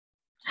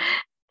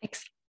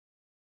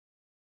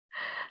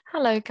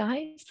Hello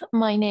guys,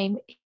 my name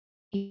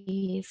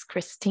is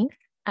Christine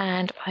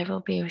and I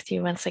will be with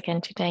you once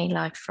again today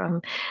live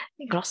from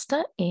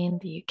Gloucester in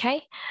the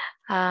UK.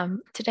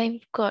 Today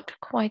we've got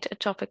quite a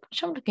topic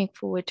which I'm looking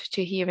forward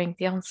to hearing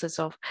the answers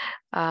of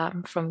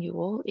from you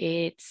all.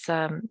 It's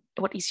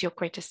what is your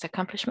greatest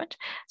accomplishment?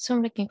 So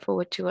I'm looking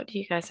forward to what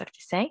you guys have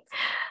to say.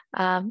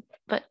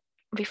 But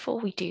before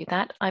we do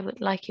that, I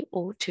would like you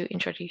all to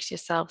introduce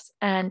yourselves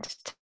and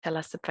tell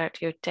us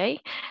about your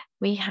day.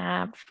 We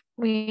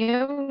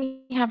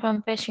only have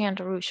Ambeshi and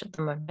Arush at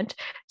the moment,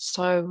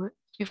 so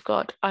you've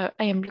got. I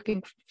am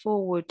looking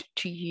forward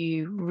to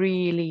you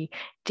really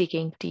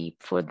digging deep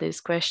for this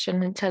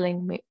question and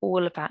telling me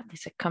all about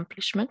this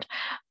accomplishment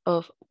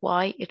of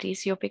why it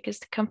is your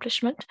biggest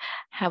accomplishment,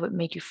 how it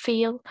made you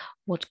feel,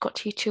 what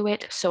got you to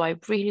it. So I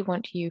really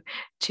want you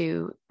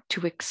to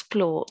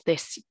explore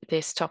this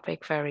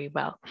topic very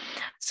well.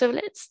 So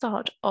let's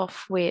start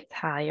off with,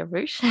 hi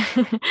Arush.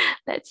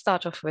 Let's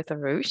start off with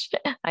Arush.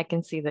 I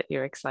can see that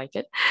you're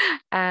excited.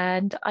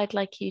 And I'd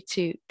like you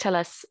to tell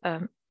us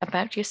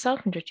about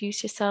yourself,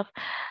 introduce yourself,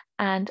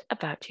 and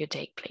about your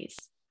day, please.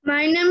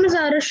 My name is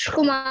Arush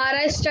Kumar.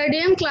 I study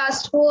in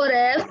class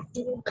 4F.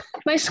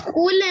 My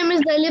school name is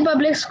Delhi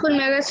Public School,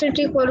 Mega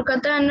City,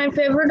 Kolkata, and my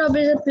favorite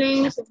hobby is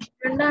playing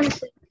and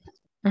dancing.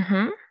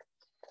 Mm-hmm.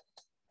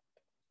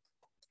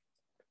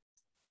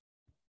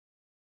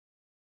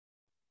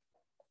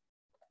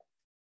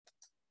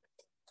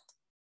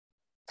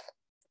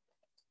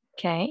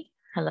 Okay,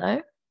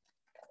 hello.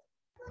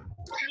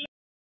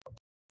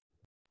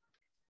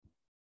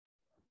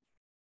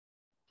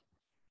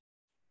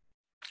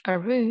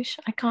 Arush,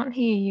 I can't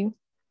hear you.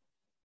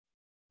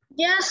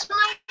 Yes,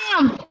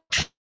 ma'am.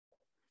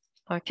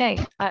 Okay,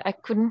 I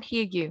couldn't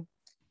hear you.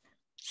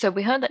 So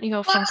we heard that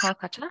you're from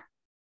Calcutta.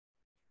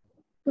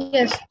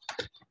 Yes,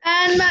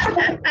 and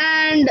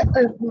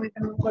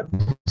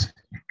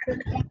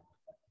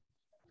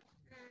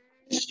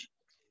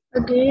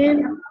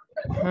again.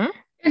 Mm-hmm.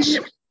 It's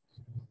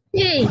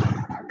hey, the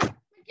camera is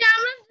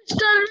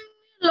disturbing me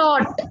a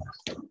lot.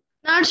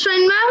 That's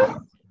fine,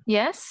 ma'am.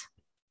 Yes.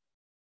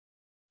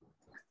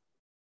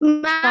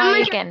 Ma'am, try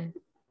again.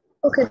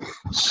 Okay,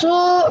 so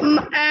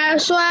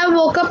I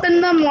woke up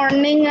in the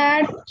morning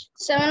at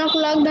 7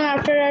 o'clock. Then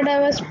after that, I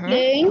was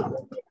playing.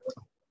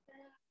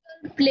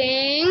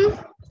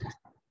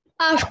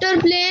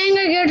 After playing,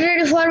 I get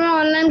ready for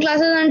my online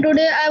classes. And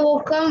today I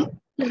woke up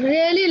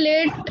really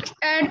late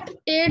at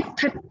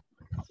 8:40.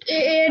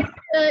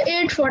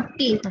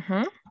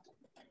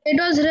 It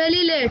was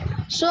really late,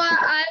 so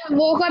I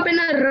woke up in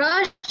a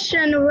rush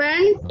and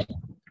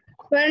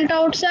went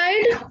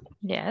outside.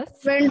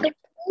 Yes. Went to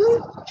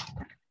school.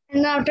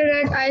 And after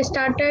that, I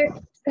started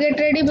to get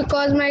ready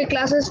because my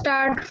classes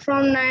start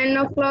from 9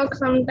 o'clock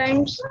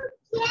sometimes.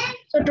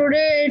 So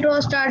today it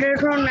was started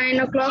from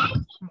 9 o'clock.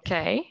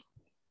 Okay.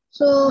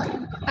 So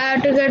I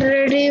had to get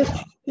ready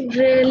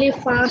really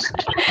fast.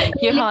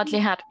 You hardly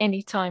had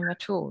any time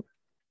at all.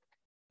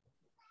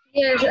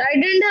 Yes, I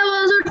didn't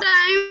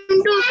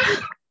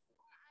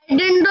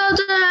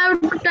also have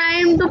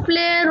time to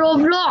play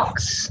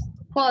Roblox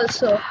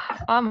also.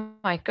 Oh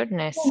my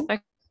goodness.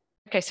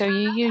 Okay, so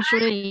you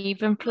usually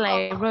even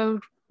play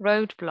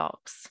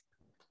roadblocks.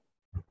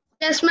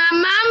 Yes,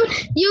 ma'am.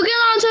 You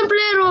can also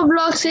play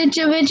Roblox,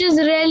 which is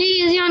really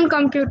easy on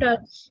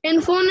computer.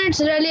 In phone,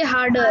 it's really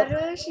harder.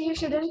 Arush, you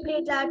shouldn't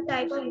play that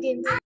type of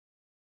game.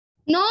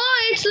 No,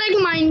 it's like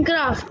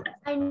Minecraft.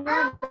 I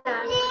know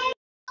that.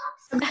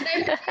 But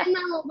I play on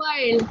my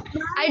mobile.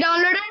 I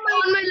downloaded it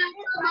on my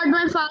laptop, but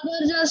my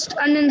father just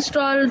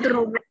uninstalled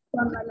Roblox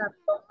on my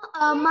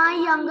laptop. My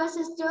younger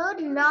sister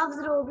loves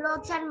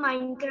Roblox and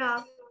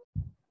Minecraft.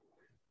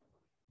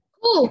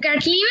 Oh,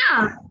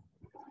 Catalina.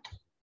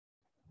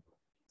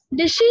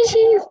 Did she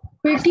see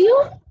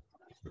video?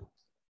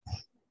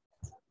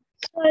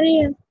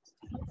 Sorry.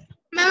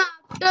 Ma'am,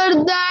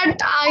 after that,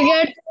 I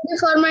get ready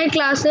for my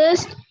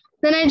classes.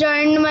 Then I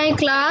joined my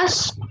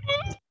class.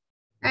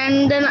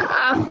 And then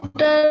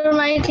after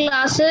my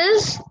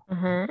classes,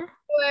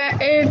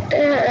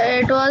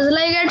 it was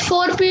like at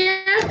 4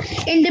 p.m.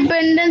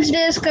 Independence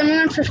Day is coming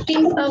on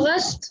 15th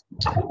August.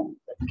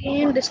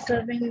 Again,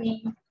 disturbing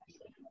me.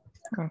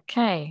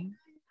 Okay.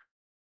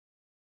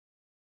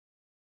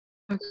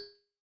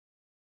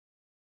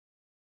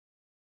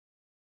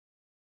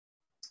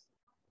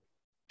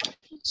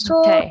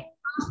 So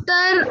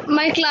after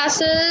my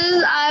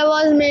classes, I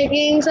was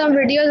making some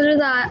videos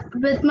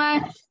with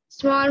my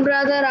small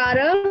brother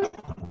Arav.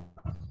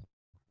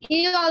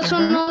 He also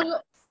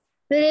knows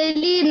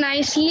really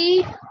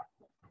nicely.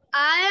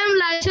 I am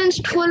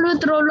licensed full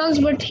with Roblox,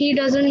 but he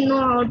doesn't know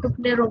how to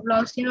play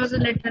Roblox. He knows a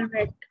little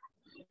bit.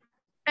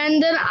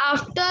 And then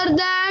after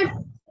that,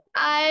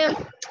 I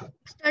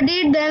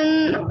studied.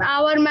 Then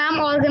our ma'am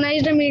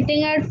organized a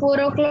meeting at 4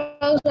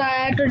 o'clock, so I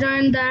had to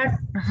join that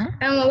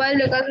mobile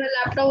because my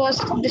laptop was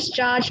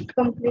discharged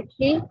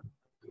completely.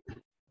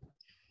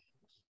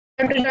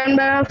 I had to join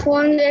by my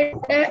phone.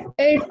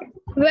 It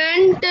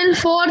went till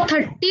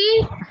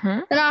 4:30.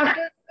 Then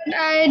after that,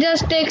 I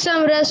just take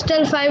some rest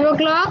till 5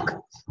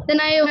 o'clock. Then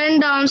I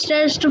went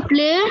downstairs to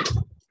play.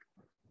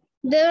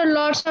 There were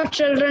lots of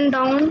children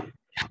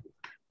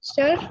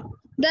downstairs.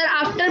 Then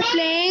after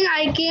playing,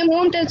 I came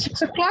home till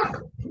 6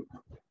 o'clock.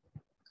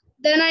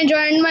 Then I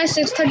joined my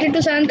 6:30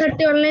 to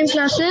 7:30 online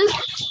classes,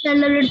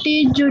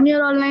 LWT junior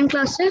online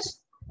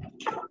classes.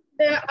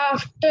 Then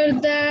after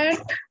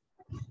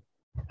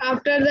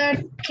that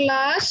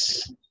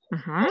class,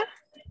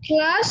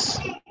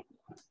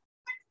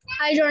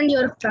 I joined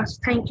your class.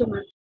 Thank you,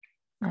 ma'am.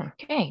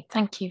 Okay,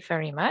 thank you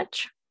very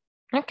much.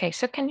 Okay,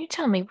 so can you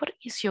tell me what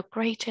is your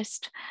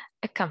greatest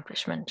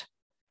accomplishment?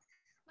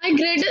 My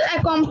greatest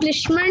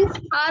accomplishment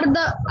are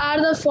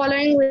the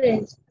following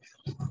ways.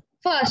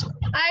 First,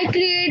 I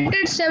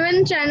created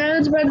 7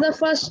 channels, but the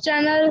first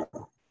channel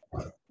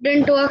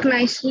didn't work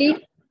nicely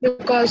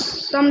because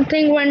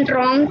something went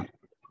wrong.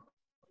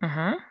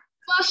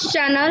 First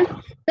channel.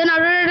 Then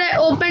after that, I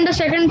opened a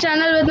second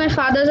channel with my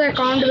father's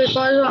account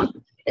because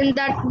in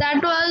that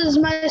was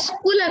my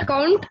school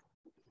account.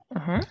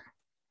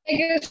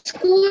 Like a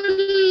school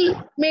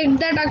made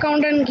that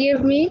account and gave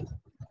me.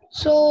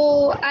 So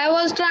I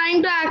was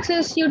trying to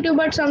access YouTube,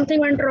 but something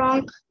went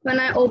wrong when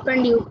I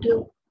opened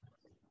YouTube.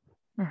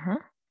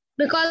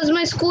 Because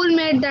my school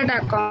made that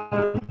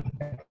account.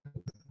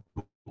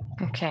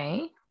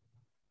 Okay.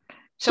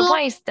 So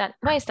why is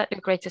that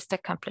your greatest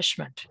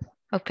accomplishment?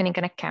 Opening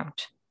an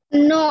account?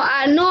 No,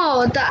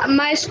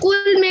 my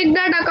school made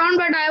that account,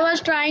 but I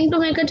was trying to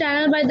make a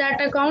channel by that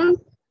account.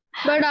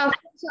 But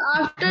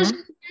after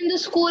the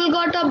school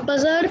got a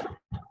buzzer,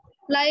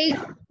 like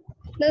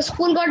the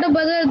school got a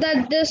buzzer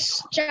that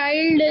this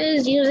child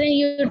is using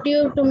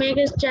YouTube to make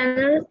his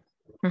channel.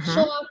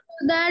 So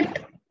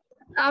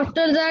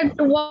after that,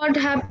 what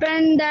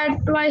happened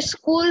that my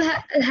school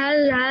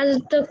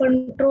has the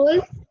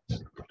control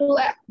to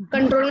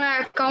control my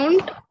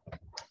account.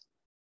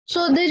 So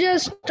they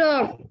just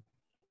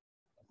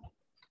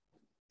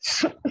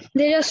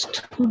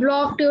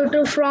blocked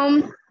YouTube from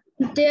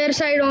their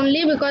side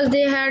only because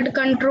they had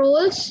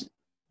controls.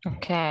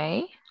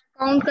 Okay.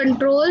 Account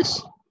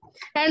controls.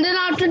 And then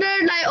after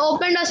that, I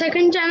opened a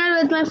second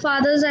channel with my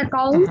father's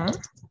account,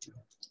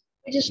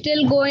 which is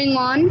still going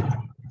on.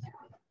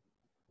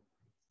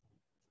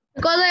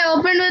 Because I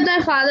opened with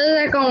my father's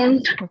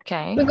account.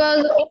 Okay.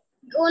 Because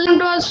only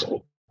was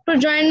to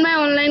join my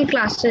online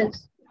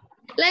classes.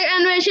 Like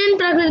Anveshi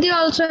Prakriti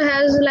also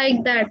has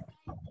like that.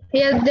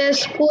 Yes, their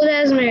school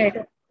has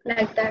made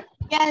like that.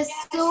 Yes,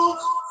 so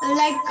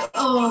like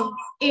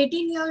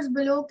 18 years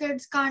below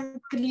kids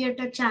can't create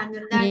a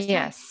channel. That's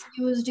why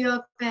you used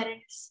your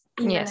parents'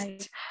 email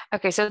ID.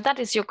 Okay, so that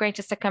is your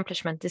greatest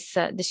accomplishment, this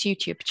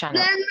YouTube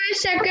channel. Then my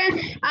second,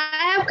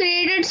 I have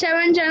created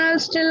 7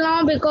 channels till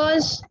now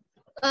because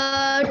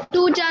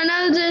 2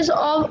 channels is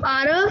of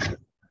Arav,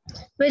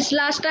 which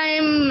last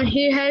time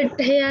he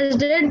has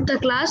did the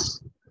class.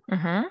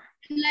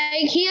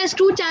 Like he has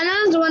 2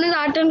 channels. One is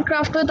Art and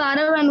Craft with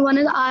Arav and one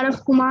is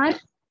Arav Kumar.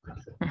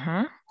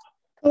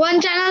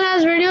 One channel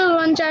has videos,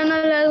 one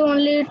channel has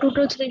only 2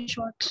 to 3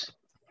 shorts.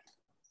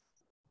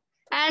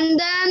 And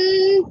then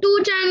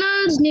 2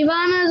 channels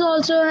Nivan has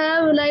also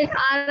have like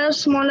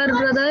Arav's smaller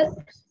brother.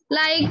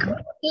 Like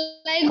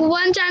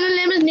one channel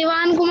name is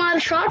Nivan Kumar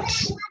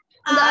Shorts.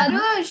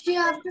 Arush, you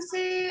have to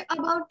say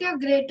about your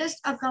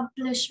greatest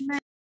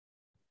accomplishment.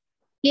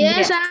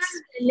 Yes, I'm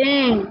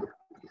telling.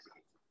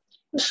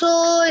 So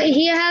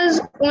he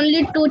has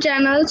only 2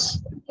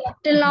 channels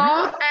till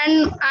now,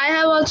 and I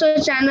have also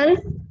a channel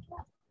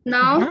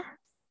now,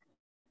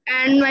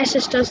 and my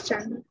sister's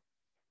channel.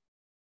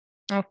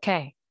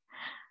 Okay.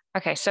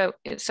 Okay, so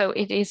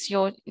these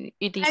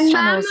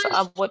channels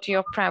are what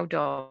you're proud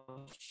of.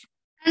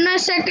 And my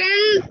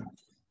second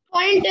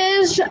point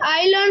is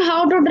I learned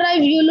how to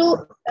drive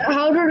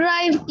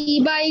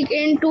e-bike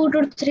in 2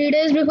 to 3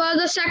 days because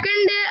the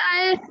second day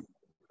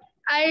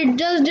I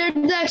just did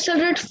the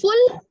accelerate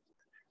full.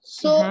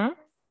 So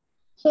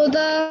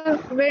the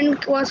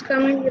wind was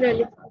coming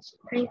really fast.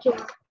 Thank you.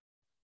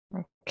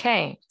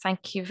 Okay,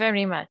 thank you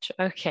very much.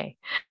 Okay,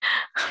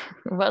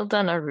 well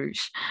done,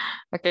 Arush.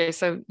 Okay,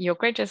 so your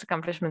greatest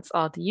accomplishments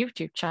are the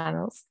YouTube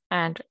channels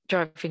and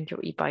driving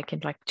your e-bike in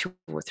like 2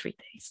 or 3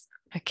 days.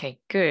 Okay,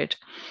 good.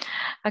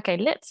 Okay,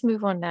 let's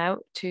move on now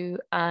to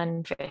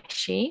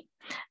Anveshi.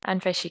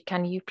 Anveshi,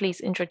 can you please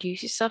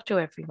introduce yourself to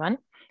everyone?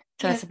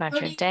 Tell us about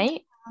your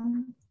day.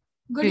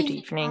 Good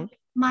evening.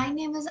 My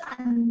name is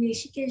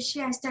Anveshi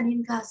Keshi. I study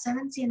in class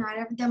 7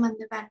 CNR Vidya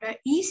Mandir Bandra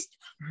East.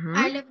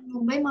 I live in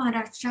Mumbai,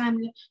 Maharashtra. I'm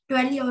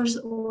 12 years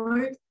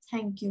old.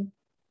 Thank you.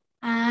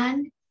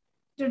 And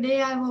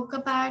today I woke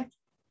up at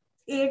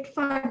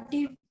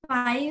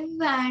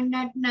 8:45 and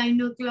at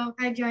 9 o'clock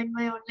I joined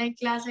my online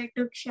class. I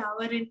took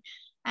shower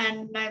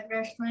and I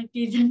brushed my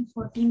teeth in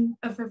 15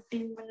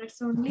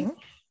 minutes only.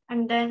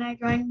 And then I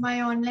joined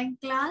my online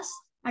class.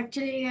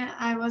 Actually,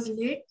 I was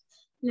late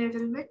a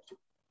little bit.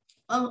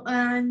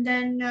 And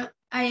then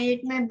I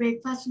ate my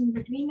breakfast in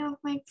between of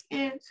my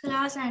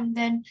class, and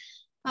then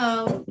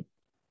at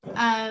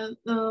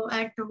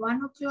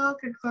 1 o'clock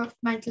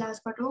my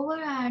class got over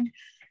and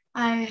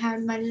I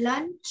had my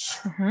lunch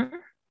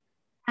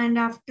And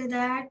after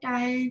that,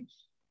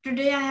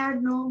 today I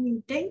had no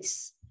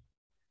meetings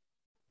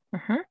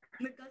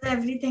because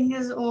everything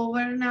is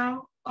over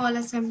now. All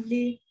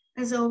assembly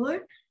is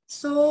over.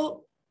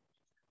 So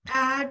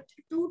at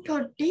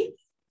 2:30,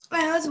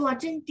 I was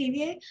watching TV,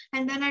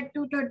 and then at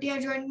 2:30 I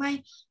joined my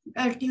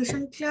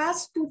tuition class,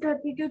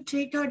 2:30 to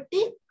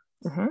 3:30,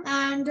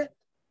 and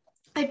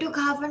I took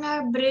half an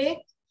hour break.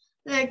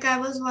 Like I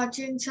was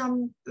watching some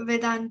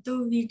Vedantu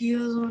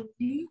videos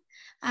only,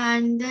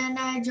 and then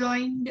I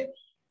joined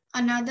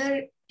another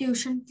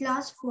tuition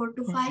class 4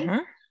 to 5,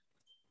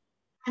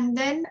 and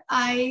then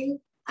I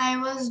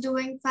was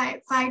doing 5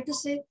 to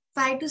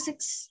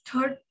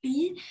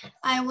 6:30.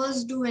 I was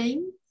doing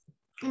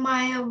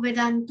my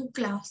Vedantu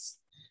class,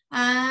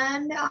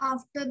 and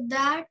after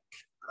that,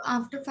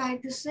 after 5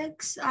 to 6,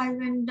 I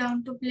went down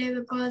to play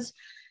because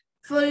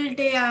full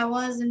day I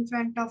was in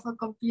front of a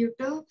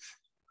computer.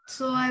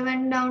 So I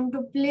went down to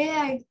play.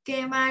 I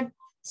came at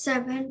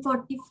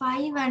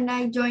 7:45 and I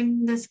joined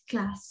this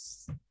class.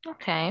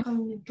 Okay.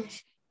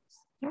 Communication.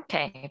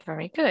 Okay,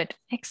 very good.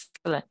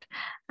 Excellent.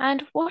 And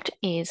what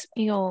is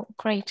your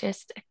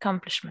greatest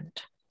accomplishment?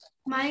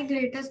 My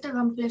greatest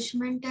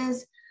accomplishment is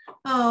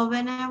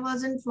when I was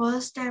in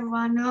first, I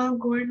won a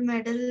gold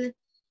medal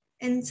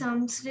in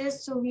sums race.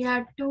 So we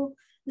had to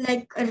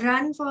like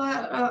run for,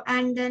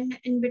 and then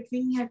in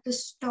between we had to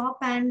stop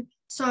and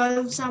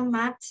solve some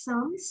math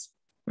sums.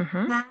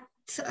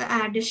 Maths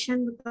addition,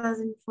 because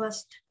in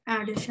first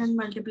addition,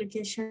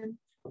 multiplication,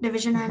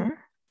 division, and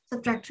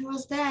subtraction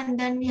was there, and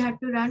then we had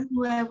to run.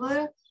 Whoever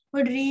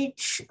would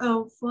reach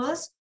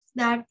first,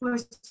 that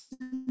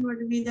person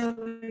would be the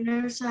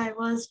winner. So I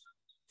was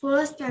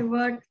first. I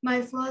got my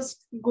first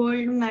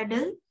gold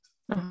medal,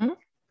 and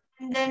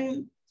then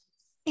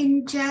in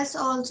chess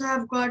also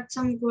I've got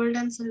some gold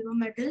and silver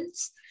medals.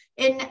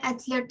 In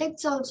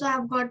athletics also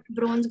I've got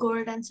bronze,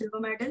 gold, and silver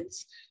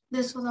medals.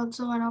 This was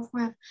also one of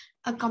my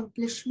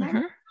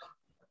accomplishments.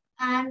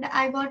 And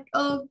I got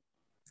a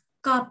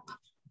cup,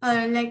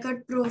 like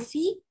a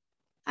trophy.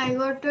 I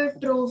got a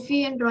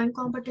trophy in drawing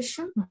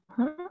competition.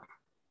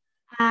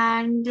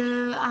 And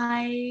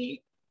I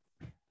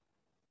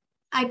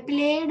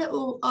played a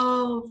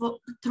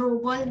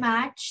throwball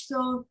match.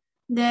 So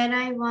there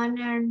I won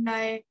and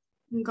I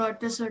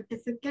got a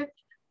certificate.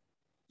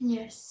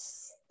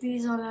 Yes,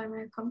 these all are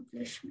my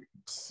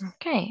accomplishments.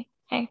 Okay,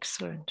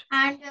 excellent.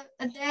 And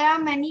there are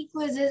many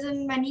quizzes,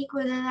 and many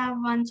quizzes I've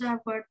won, so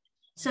I've got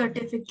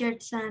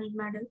certificates and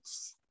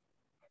medals.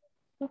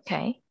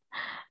 Okay,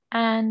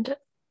 and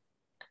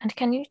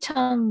can you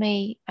tell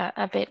me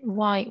a bit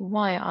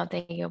why are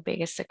they your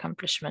biggest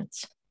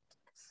accomplishments?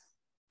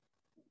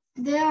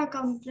 They are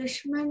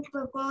accomplishments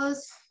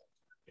because,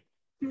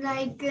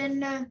 like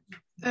in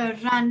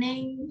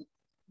running,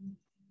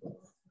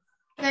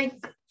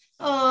 like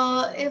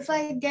if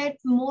I get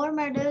more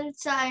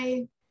medals,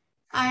 I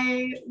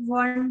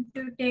want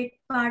to take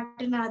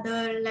part in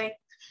other like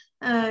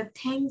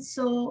things.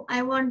 So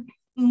I want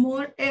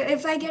more.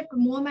 If I get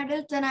more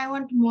medals, then I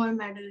want more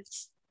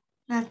medals.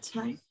 That's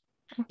why.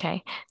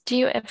 Okay. Do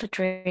you ever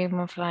dream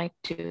of like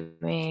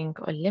doing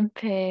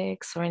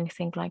Olympics or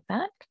anything like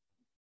that?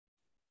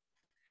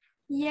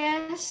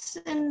 Yes,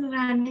 in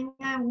running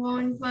I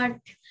want, but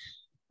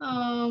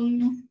I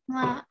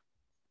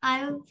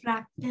will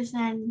practice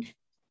and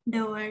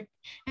do it.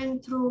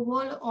 And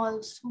throwball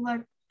also,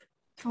 but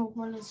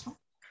throwball is not.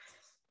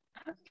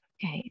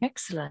 Okay,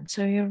 excellent.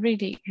 So you're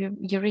really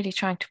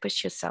trying to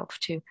push yourself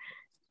to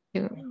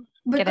get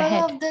because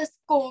ahead. of this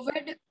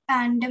COVID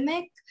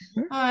pandemic,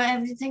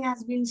 everything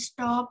has been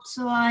stopped.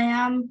 So I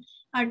am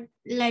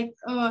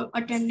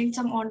attending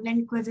some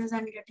online quizzes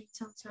and getting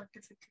some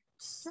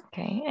certificates.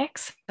 Okay,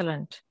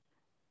 excellent.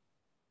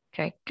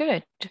 Okay,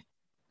 good.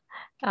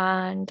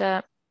 And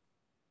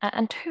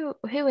who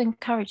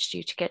encouraged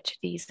you to get to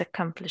these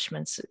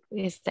accomplishments?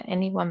 Is there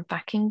anyone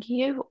backing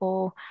you,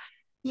 or?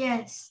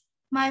 Yes,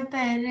 my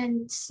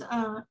parents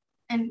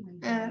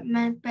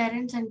my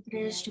parents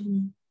encouraged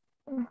me.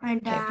 My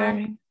dad,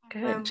 very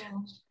good.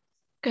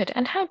 Good.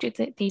 And how do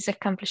these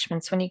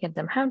accomplishments, when you get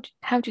them,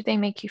 how do they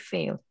make you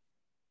feel?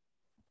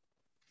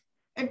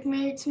 It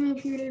makes me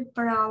feel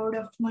proud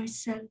of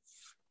myself.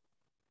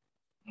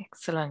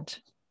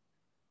 Excellent.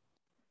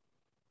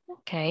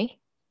 Okay.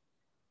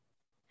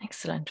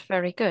 Excellent.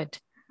 Very good.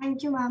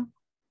 Thank you, ma'am.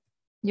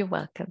 You're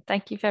welcome.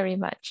 Thank you very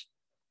much.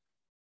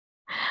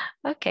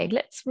 Okay,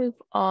 let's move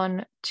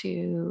on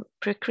to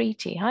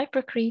Prakriti. Hi,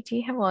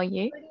 Prakriti. How are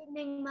you? Good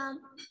evening, ma'am.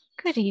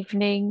 Good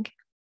evening.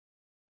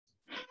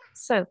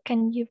 So,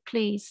 can you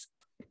please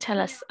tell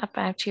us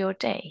about your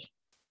day?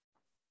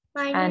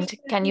 And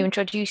can you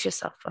introduce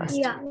yourself first?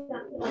 Yeah.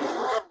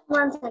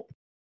 1 second.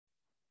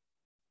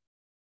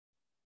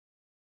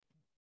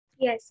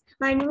 Yes,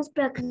 my name is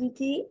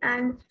Prakriti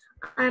and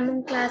I'm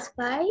in class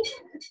 5.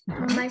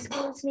 My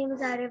school's name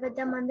is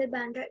Aryavadya Mandir,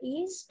 Bandra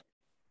East.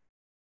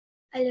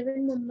 I live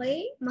in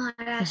Mumbai,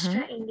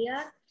 Maharashtra,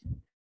 India.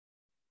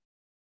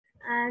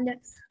 And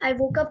I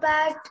woke up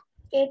at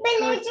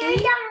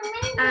 8:30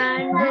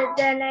 and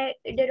then I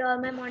did all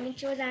my morning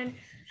chores and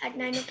at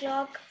 9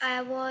 o'clock,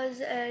 I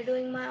was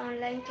doing my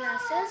online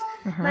classes.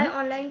 Mm-hmm. My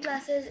online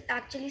classes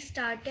actually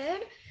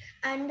started,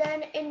 and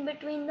then in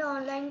between the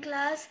online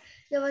class,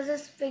 there was a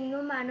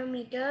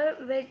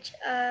sphygmomanometer, which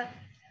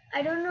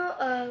I don't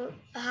know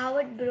how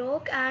it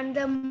broke, and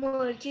the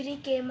mercury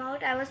came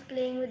out. I was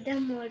playing with the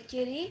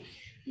mercury,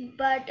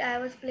 but I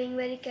was playing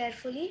very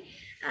carefully.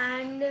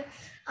 And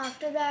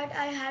after that,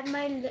 I had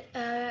my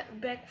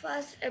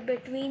breakfast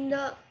between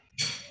the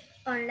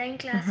online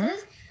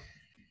classes.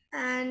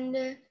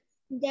 And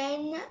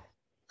then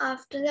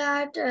after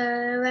that,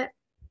 when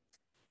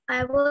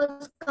I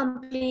was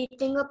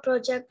completing a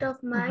project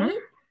of mine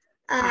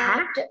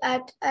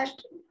at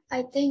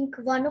I think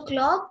 1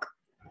 o'clock.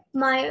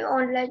 My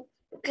online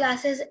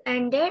classes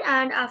ended,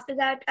 and after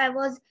that I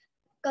was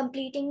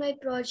completing my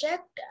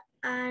project,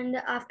 and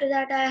after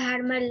that I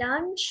had my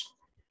lunch,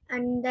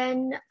 and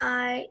then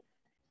I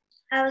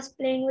was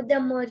playing with the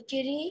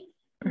mercury.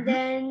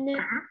 Then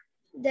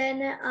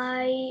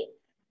I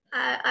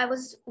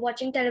was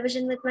watching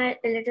television with my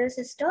little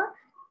sister.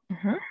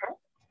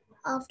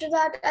 After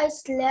that I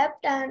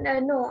slept, and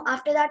no,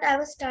 after that I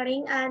was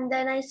studying, and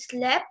then I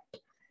slept,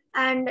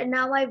 and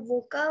now I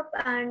woke up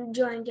and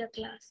joined your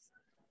class.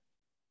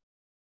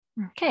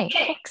 Okay,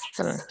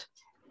 excellent.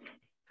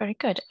 Very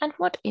good. And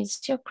what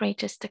is your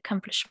greatest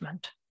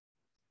accomplishment?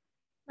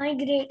 My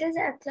greatest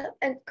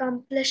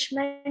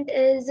accomplishment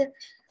is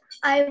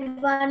I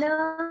won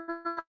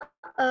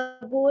a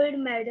gold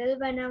medal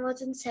when I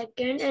was in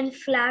second in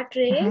flat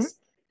race,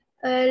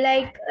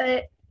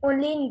 only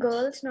in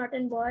girls, not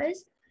in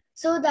boys.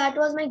 So that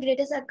was my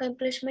greatest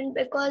accomplishment,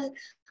 because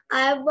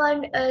I have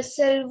won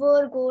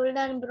silver, gold,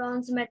 and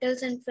bronze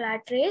medals in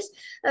flat race.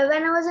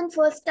 When I was in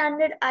first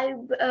standard, I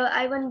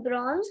won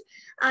bronze.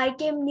 I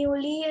came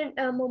newly in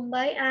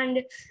Mumbai,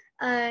 and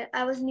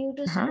I was new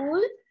to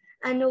school,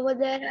 and over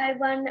there I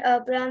won a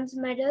bronze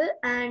medal.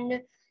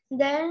 And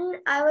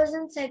then I was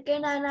in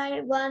second, and I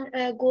won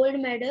a gold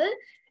medal.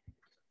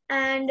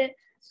 And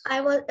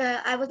I was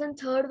in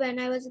third. When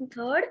I was in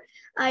third,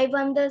 I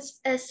won the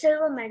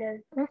silver medal.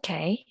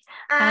 Okay.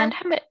 And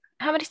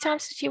how many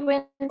times did you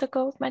win the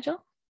gold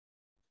medal?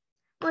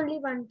 Only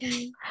one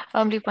time.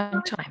 Only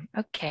one time.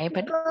 Okay,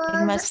 but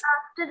because it must.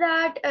 After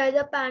that,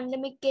 the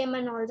pandemic came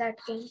and all that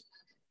came.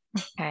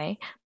 Okay,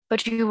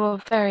 but you were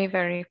very,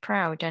 very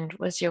proud, and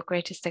was your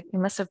greatest. It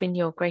must have been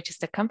your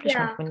greatest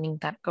accomplishment, winning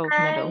that gold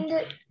medal.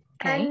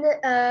 Okay. And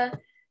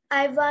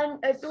I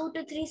won 2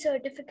 to 3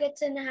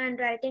 certificates in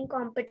handwriting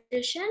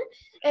competition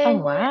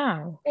in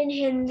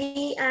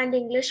Hindi and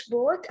English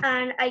both.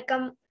 And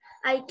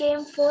I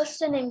came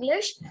first in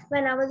English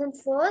when I was in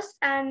first,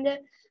 and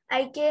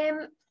I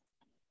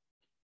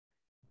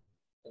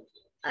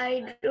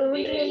don't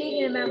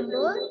really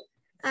remember.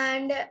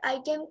 And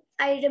I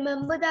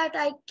remember that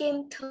I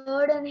came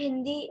third in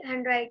Hindi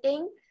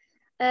handwriting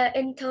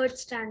in third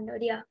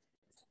standard. Yeah.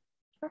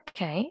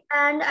 Okay.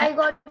 And I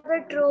got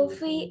a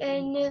trophy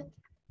in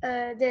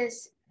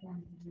this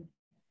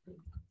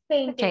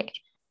painting. Okay.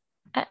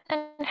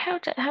 And how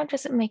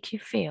does it make you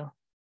feel?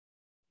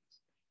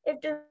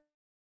 It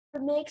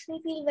makes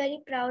me feel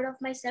very proud of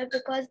myself,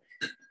 because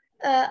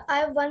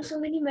I've won so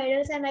many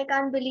medals, and I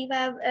can't believe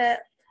I've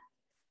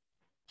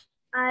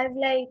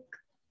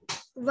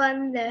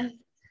won them.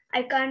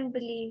 I can't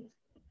believe.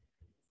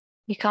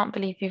 You can't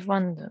believe you've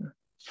won them.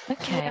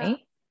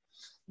 Okay.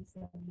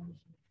 Yeah.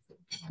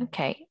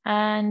 Okay.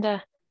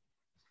 And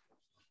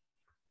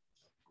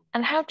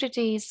how do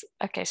these?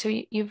 Okay, so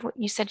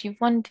you said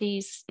you've won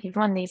these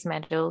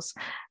medals,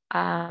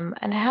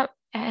 and how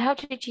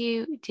did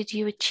you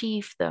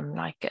achieve them?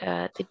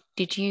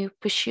 Did you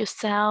push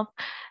yourself?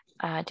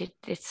 Did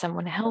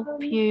someone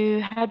help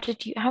you? How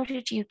did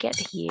you get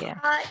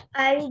here?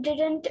 I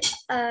didn't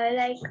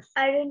I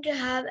didn't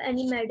have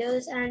any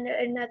medals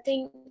and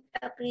nothing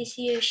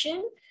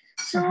appreciation.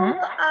 So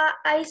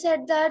I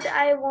said that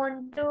I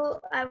want to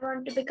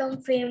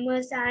become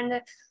famous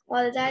and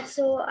all that.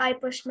 So I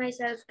pushed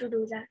myself to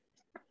do that.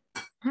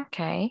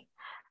 Okay.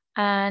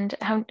 And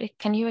how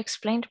can you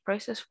explain the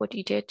process? What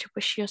you did to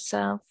push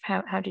yourself?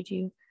 How did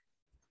you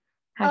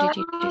do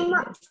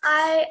this?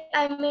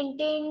 I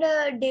maintained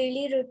a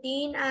daily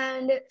routine,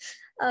 and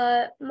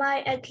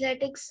my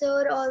athletics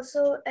sir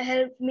also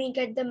helped me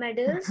get the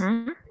medals.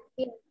 Yeah.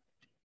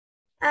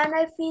 And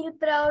I feel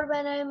proud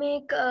when I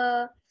make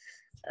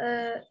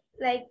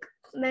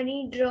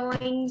many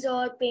drawings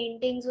or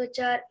paintings which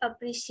are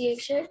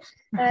appreciation.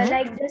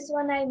 Like this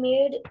one I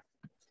made.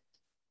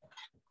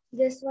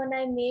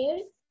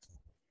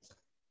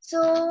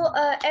 So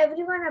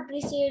everyone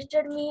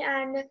appreciated me,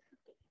 and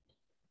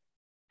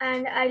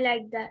I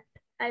like that.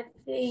 I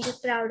feel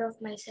proud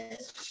of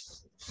myself.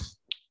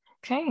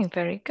 Okay,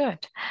 very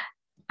good.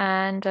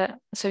 And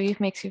so it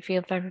makes you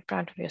feel very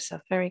proud of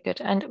yourself. Very good.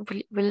 And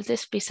will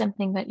this be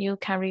something that you'll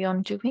carry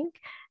on doing?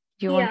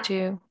 You want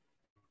to?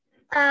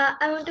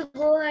 I want to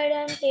go ahead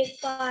and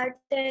take part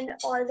in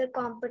all the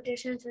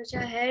competitions which are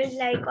held,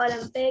 like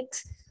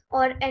Olympics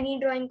or any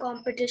drawing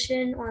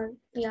competition, or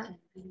yeah.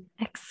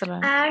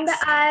 Excellent. And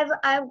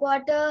I've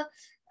got a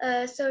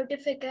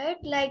certificate,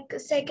 like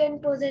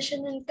second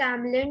position in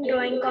Camlin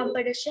drawing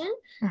competition,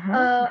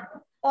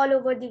 all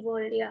over the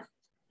world. Yeah,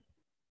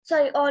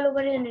 sorry, all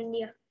over in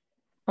India.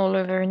 All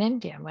over in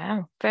India.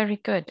 Wow, very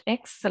good.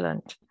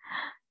 Excellent.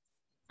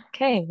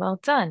 Okay, well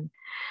done.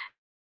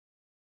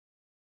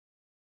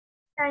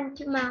 Thank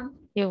you, ma'am.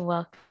 You're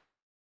welcome.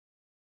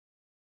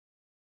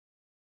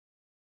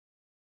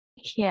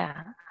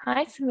 Yeah.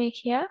 Hi,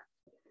 Samikia.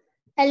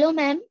 Hello,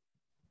 ma'am.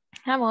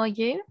 How are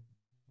you?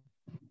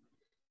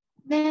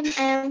 Ma'am,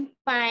 I am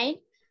fine.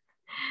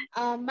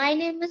 My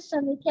name is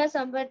Samikya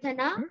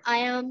Samvardhana. I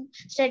am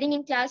studying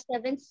in class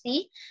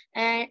 7C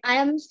and I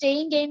am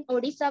staying in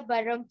Odisha,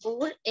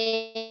 Berhampur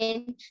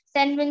in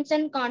St.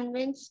 Vincent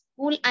Convent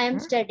School. I am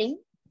studying.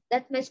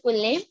 That's my school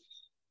name.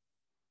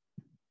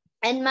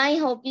 And my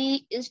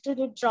hobby is to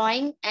do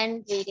drawing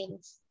and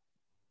readings.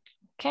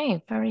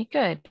 Okay, very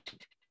good.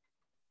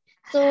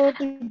 So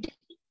today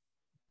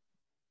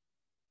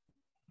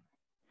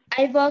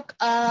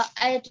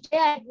today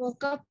I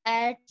woke up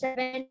at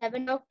 7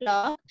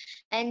 o'clock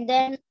and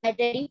then I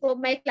ready for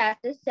my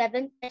classes. At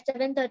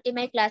 7:30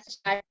 my classes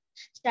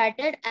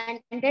started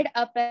and ended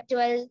up at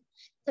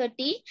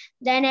 12:30.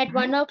 Then at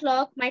 1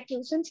 o'clock my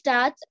tuition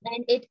starts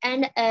and it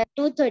ends at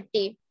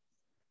 2:30.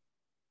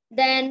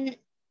 Then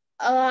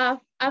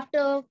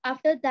after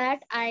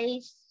that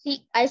I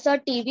saw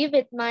TV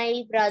with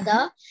my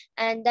brother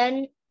and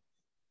then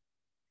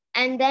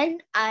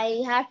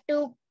I have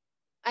to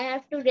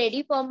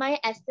ready for my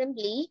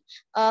assembly.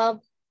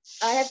 That's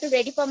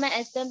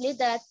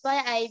why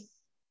I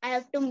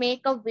have to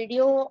make a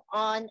video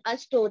on a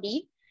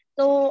story.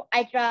 So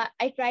I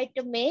tried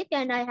to make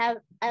and I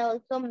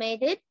also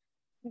made it.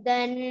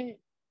 Then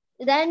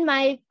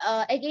my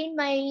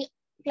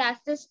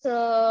classes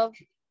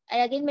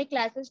my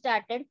classes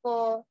started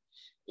for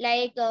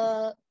like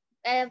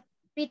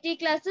PT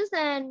classes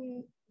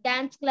and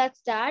dance class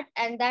start,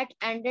 and that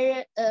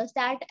ended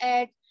start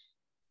at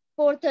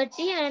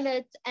 4:30 and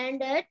it's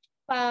end at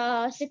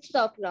 6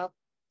 o'clock.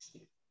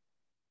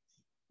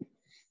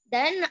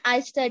 Then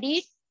I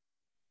studied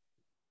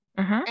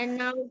and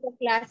now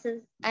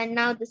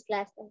this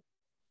class.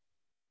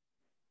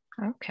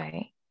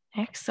 Okay,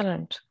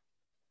 excellent.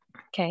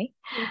 Okay,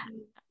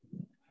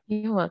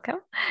 you're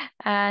welcome.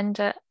 And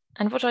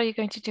what are you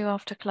going to do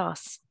after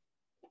class?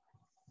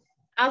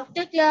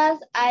 After class,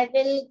 I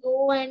will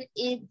go and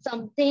eat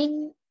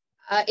something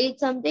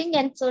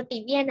and so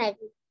TV and I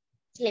will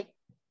sleep.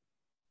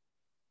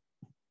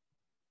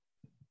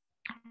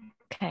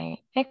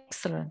 Okay,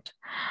 excellent.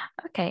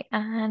 Okay,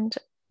 and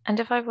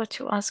if I were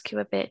to ask you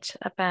a bit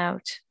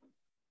about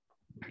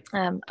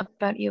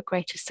your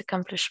greatest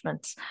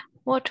accomplishments,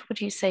 what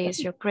would you say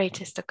is your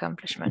greatest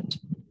accomplishment?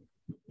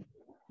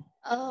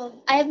 I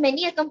have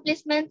many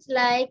accomplishments.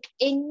 Like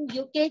in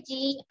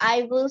UKG,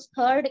 I was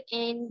third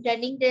in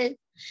running this,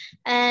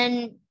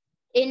 and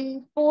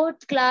in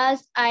fourth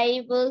class,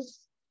 I was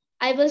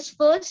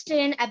first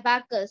in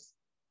abacus.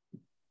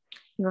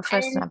 You were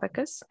first in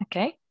abacus,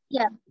 okay?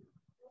 Yeah,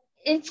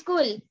 in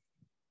school.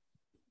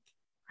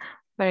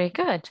 Very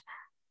good.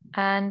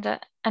 And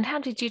how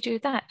did you do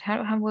that?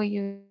 How were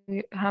you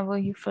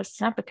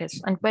first in abacus?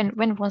 And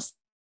when was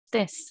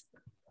this?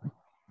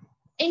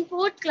 In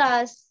fourth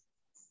class.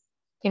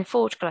 In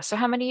fourth class. So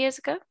how many years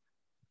ago?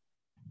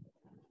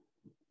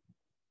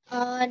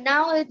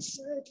 Now it's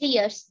 3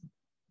 years.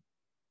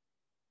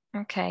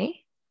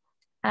 Okay.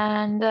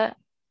 And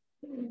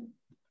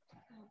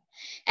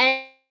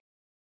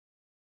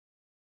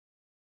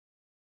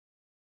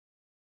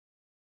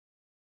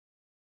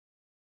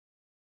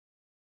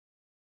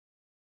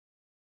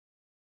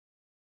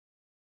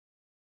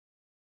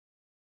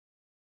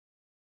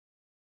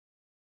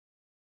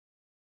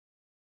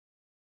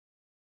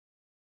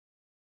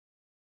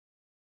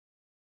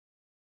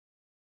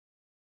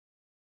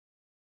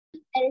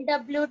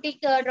LWT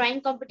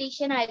drawing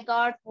competition, I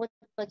got fourth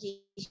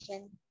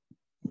position.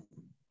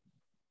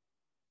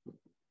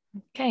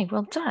 okay,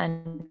 well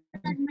done.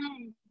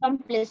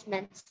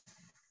 Accomplishments.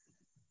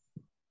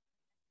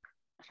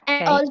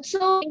 Okay.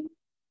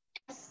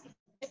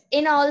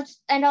 And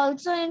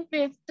also in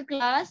fifth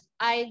class,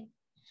 I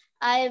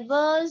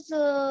was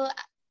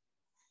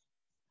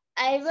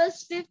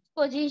fifth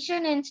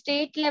position in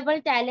state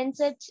level talent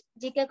search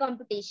GK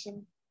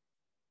competition.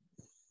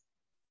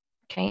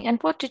 Okay,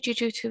 and what did you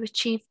do to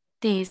achieve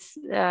these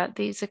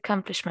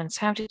accomplishments?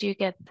 How did you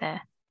get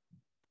there?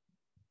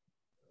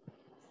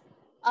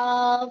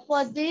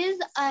 For this,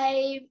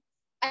 I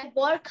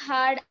work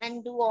hard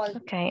and do all.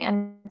 Okay,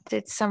 and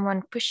did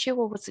someone push you,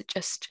 or was it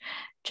just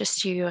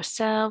you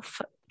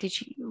yourself?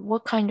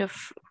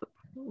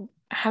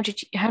 How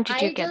did you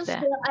get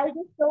there? I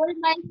just told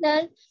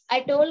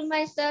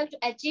myself to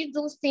achieve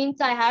those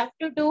things I have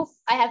to do.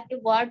 I have to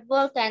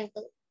work and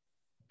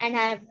I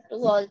have to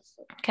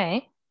also.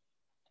 Okay,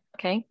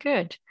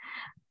 good.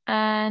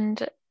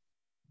 And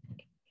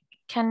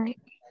can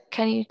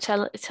you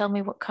tell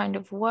me what kind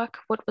of work?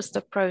 What was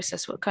the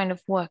process? What kind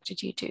of work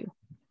did you do?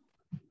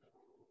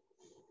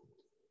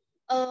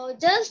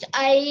 Just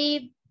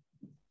I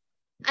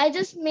I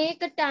just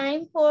make a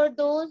time for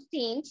those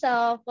things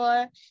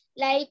for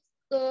like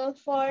for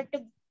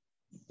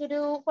to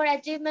do for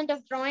achievement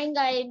of drawing.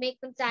 I make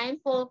some time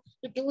for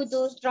to do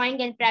those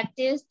drawing and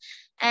practice.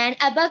 And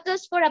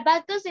abacus, for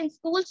abacus in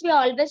schools we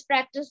always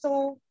practice,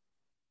 so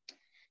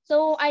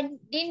I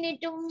didn't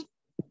need to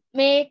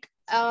make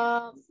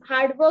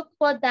hard work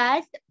for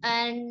that,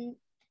 and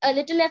a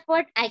little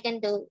effort I can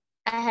do.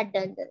 I had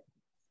done this,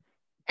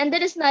 and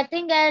there is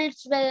nothing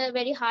else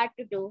very hard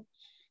to do.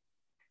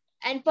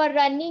 And for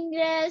running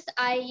race,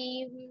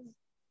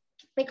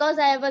 because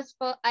I was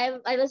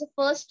a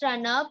first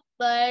runner,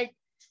 but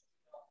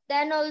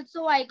then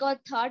also I got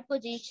third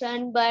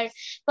position. But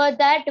for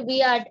that we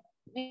have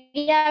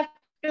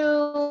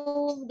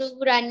to do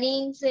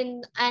runnings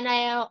and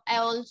I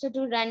also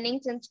do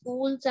runnings in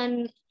schools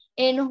and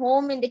in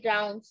home in the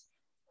grounds.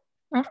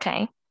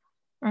 Okay.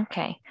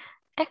 Okay.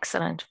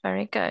 Excellent.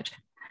 Very good.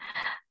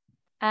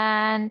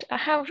 And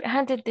how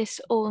did this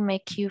all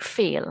make you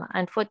feel?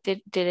 And what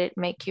did it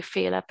make you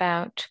feel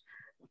about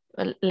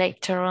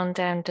later on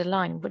down the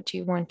line? What do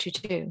you want to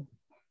do?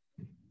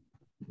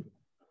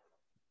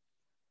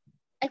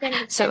 I can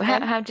understand. So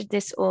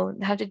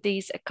how did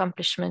these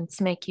accomplishments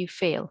make you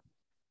feel?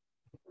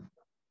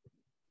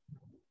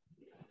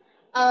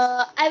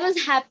 I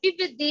was happy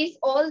with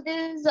all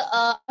these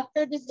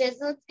after this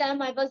results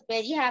came. I was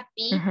very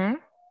happy. Mm-hmm.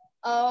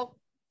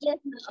 Yes,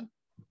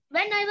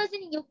 when I was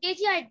in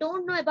UKG, I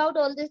don't know about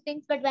all these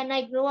things, but when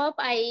I grew up,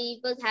 I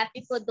was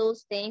happy for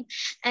those things.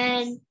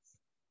 And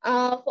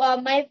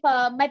for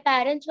my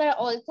parents were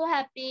also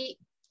happy,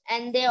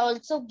 and they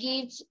also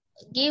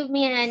give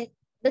me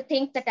the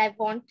things that I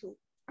want to.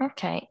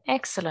 Okay,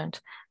 excellent.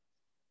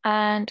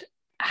 And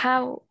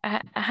how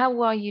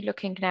are you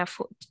looking now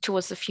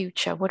towards the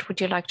future? What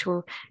would you like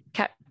to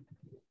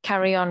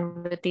carry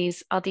on with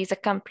these? Are these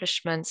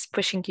accomplishments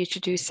pushing you to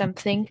do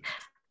something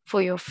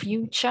for your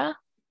future?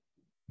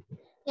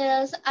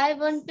 Yes, I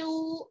want to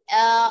do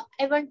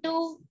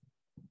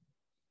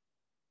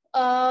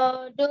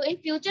in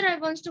future. I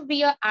want to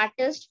be an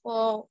artist.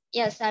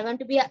 I want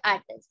to be an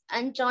artist,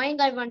 and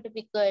drawing I want to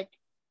be good.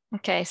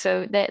 Okay,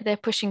 so they're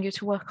pushing you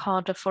to work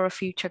harder for a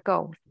future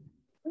goal.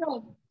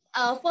 No,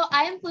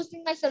 I am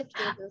pushing myself to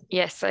do this.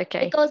 Yes,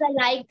 okay. Because I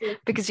like it.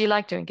 Because you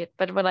like doing it.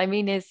 But what I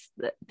mean is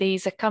that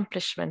these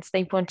accomplishments,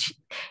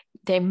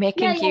 they're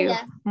making you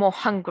more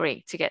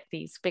hungry to get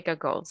these bigger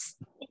goals.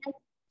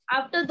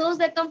 After those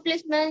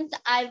accomplishments,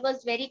 I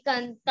was very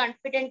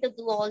confident to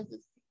do all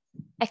this.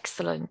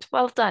 Excellent.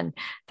 Well done.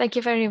 Thank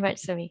you very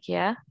much,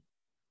 Samikia.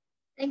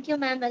 Thank you,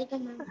 ma'am.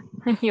 Welcome,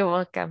 ma'am. You're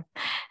welcome.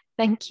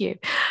 Thank you.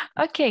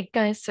 Okay,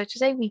 guys, so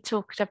today we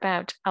talked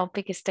about our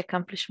biggest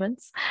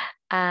accomplishments,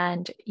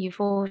 and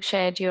you've all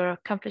shared your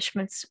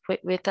accomplishments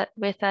with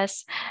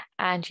us,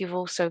 and you've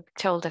also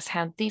told us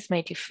how these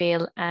made you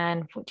feel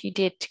and what you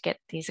did to get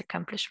these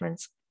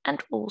accomplishments,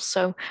 and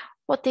also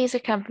what these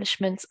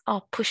accomplishments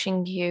are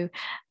pushing you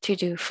to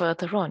do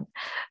further on.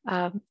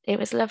 It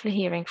was lovely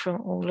hearing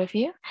from all of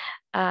you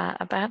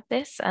about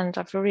this, and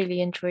I've really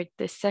enjoyed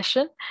this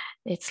session.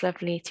 It's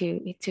lovely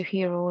to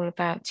hear all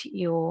about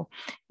your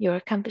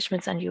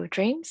accomplishments and your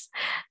dreams.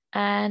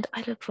 And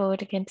I look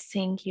forward again to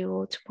seeing you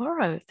all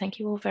tomorrow. Thank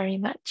you all very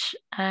much,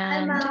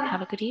 and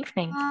have a good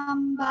evening.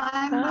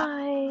 Bye.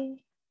 Bye.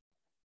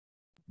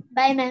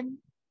 Bye, ma'am.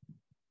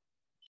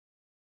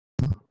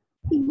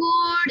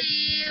 Good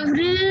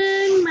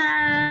evening,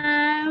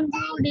 ma'am.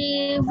 Good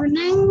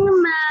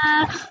evening,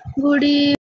 ma'am. Good evening.